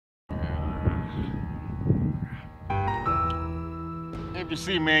You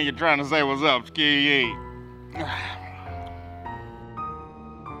see, man, you're trying to say what's up, Ski.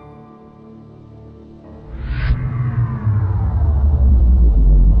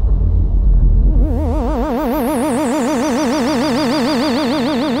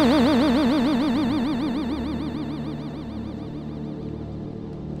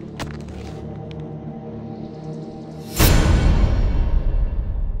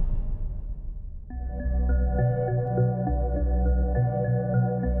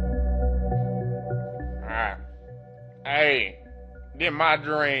 Hey, this my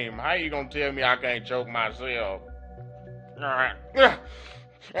dream. How you gonna tell me I can't choke myself? Alright.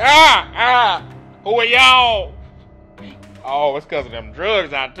 Who are y'all? Oh, it's cause of them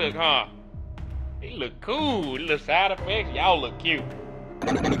drugs I took, huh? He look cool. Little side effects. Y'all look cute.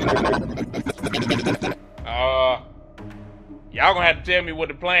 Y'all gonna have to tell me what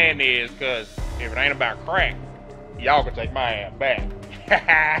the plan is, cause if it ain't about crack, y'all can take my ass back.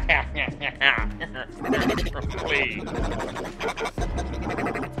 Please.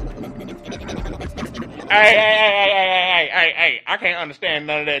 Hey, I can't understand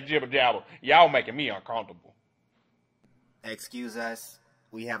none of that jibber jabber. Y'all making me uncomfortable. Excuse us.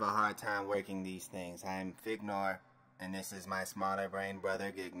 We have a hard time working these things. I am Fignor, and this is my smaller brain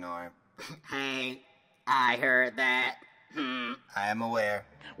brother, Gignor. Hey, I heard that. I am aware.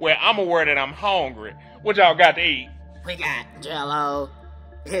 Well, I'm aware that I'm hungry. What y'all got to eat? We got Jello.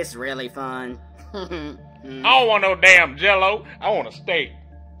 It's really fun. I don't want no damn Jello. I want a steak.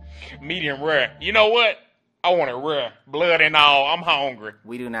 Medium rare. You know what? I want it rare. Blood and all. I'm hungry.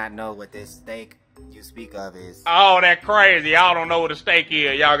 We do not know what this steak you speak of is. Oh, that crazy. Y'all don't know what a steak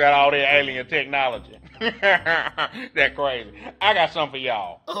is. Y'all got all that alien technology. That crazy. I got something for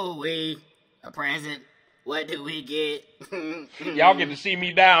y'all. Oh, a present. What do we get? Y'all get to see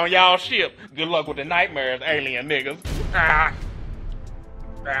me die on y'all ship. Good luck with the nightmares, alien niggas.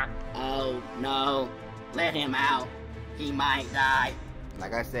 Oh, no. Let him out. He might die.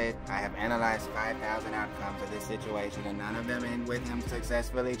 Like I said, I have analyzed 5,000 outcomes of this situation, and none of them end with him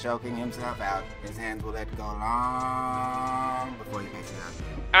successfully choking himself out. His hands will let go long before he picks it up.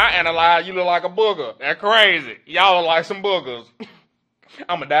 I analyze you look like a booger. That's crazy. Y'all look like some boogers.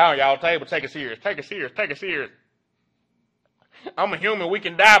 I'ma die on y'all table. Take it serious. Take it serious. Take it serious. I'm a human. We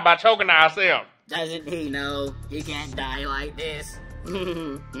can die by choking ourselves. Doesn't he know he can't die like this?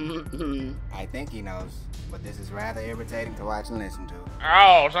 I think he knows, but this is rather irritating to watch and listen to.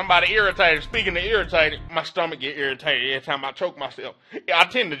 Oh, somebody irritated. Speaking of irritated, my stomach get irritated every time I choke myself. I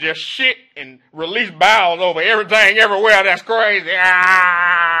tend to just shit and release bowels over everything, everywhere. That's crazy.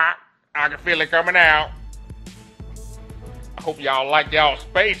 I can feel it coming out. I hope y'all like y'all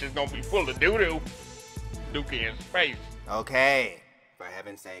space. It's gonna be full of doo-doo. Dookie in space. Okay, for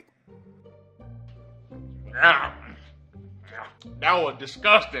heaven's sake. That was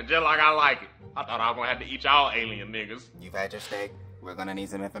disgusting, just like I like it. I thought I was gonna have to eat y'all alien niggas. You've had your steak. We're gonna need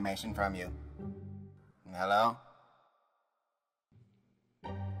some information from you. Hello?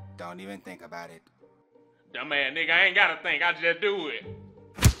 Don't even think about it. Dumbass nigga, I ain't gotta think. I just do it.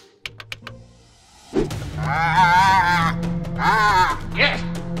 Yes!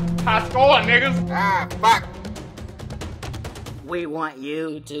 High score, niggas! Fuck! We want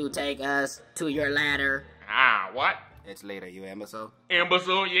you to take us to your ladder. What? It's later, you imbecile.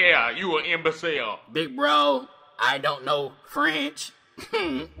 Imbecile? Yeah, you an imbecile. Big bro, I don't know French.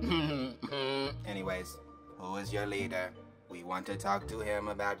 Anyways, who is your leader? We want to talk to him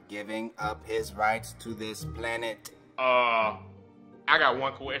about giving up his rights to this planet. I got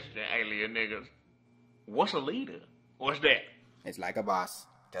one question, alien niggas. What's a leader? What's that? It's like a boss.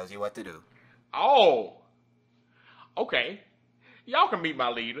 Tells you what to do. Oh. Okay. Y'all can meet my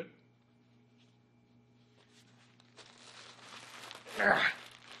leader. Here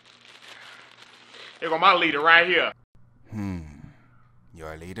go my leader right here.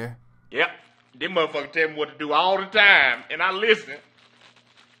 Your leader? Yep. This motherfucker tell me what to do all the time, and I listen.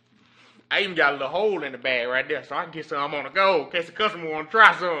 I even got a little hole in the bag right there, so I can get some on the go in case the customer want to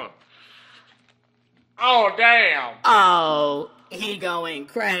try some. Oh, damn. Oh, he going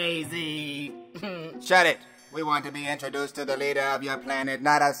crazy. Shut it. We want to be introduced to the leader of your planet,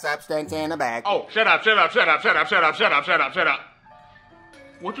 not a substance in a bag. Oh, shut up.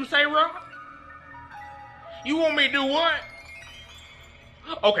 What you say, Robert? You want me to do what?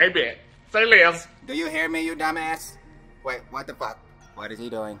 Okay, bet. Say less. Do you hear me, you dumbass? Wait, what the fuck? What is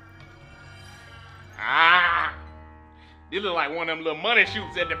he doing? This look like one of them little money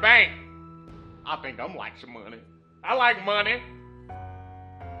shoots at the bank. I think I'm like some money. I like money.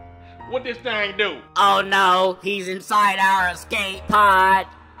 What this thing do? Oh no, he's inside our escape pod.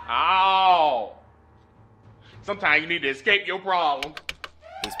 Oh. Sometimes you need to escape your problem.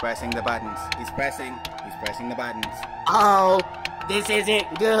 He's pressing the buttons. He's pressing the buttons. Oh, this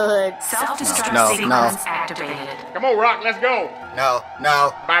isn't good. Self-destruct sequence activated. Come on, Rock, let's go. No.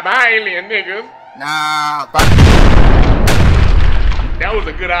 Bye-bye, alien niggas. No. That was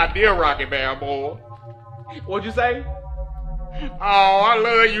a good idea, Rocky Bad boy. What'd you say? Oh, I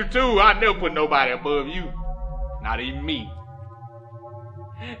love you too. I never put nobody above you. Not even me.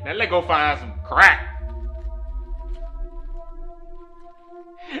 Now let's go find some crack.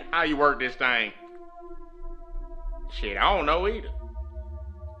 How you work this thing? Shit, I don't know either.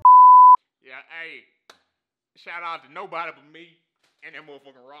 Yeah, hey. Shout out to nobody but me and that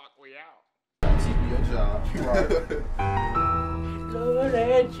motherfucking Rock. We out. Keep your job. Love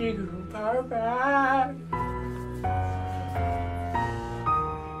that chicken from Popeye.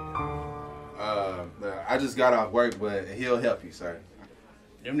 I just got off work, but he'll help you, sir.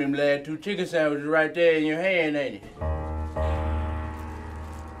 Them last 2 chicken sandwiches right there in your hand, ain't it?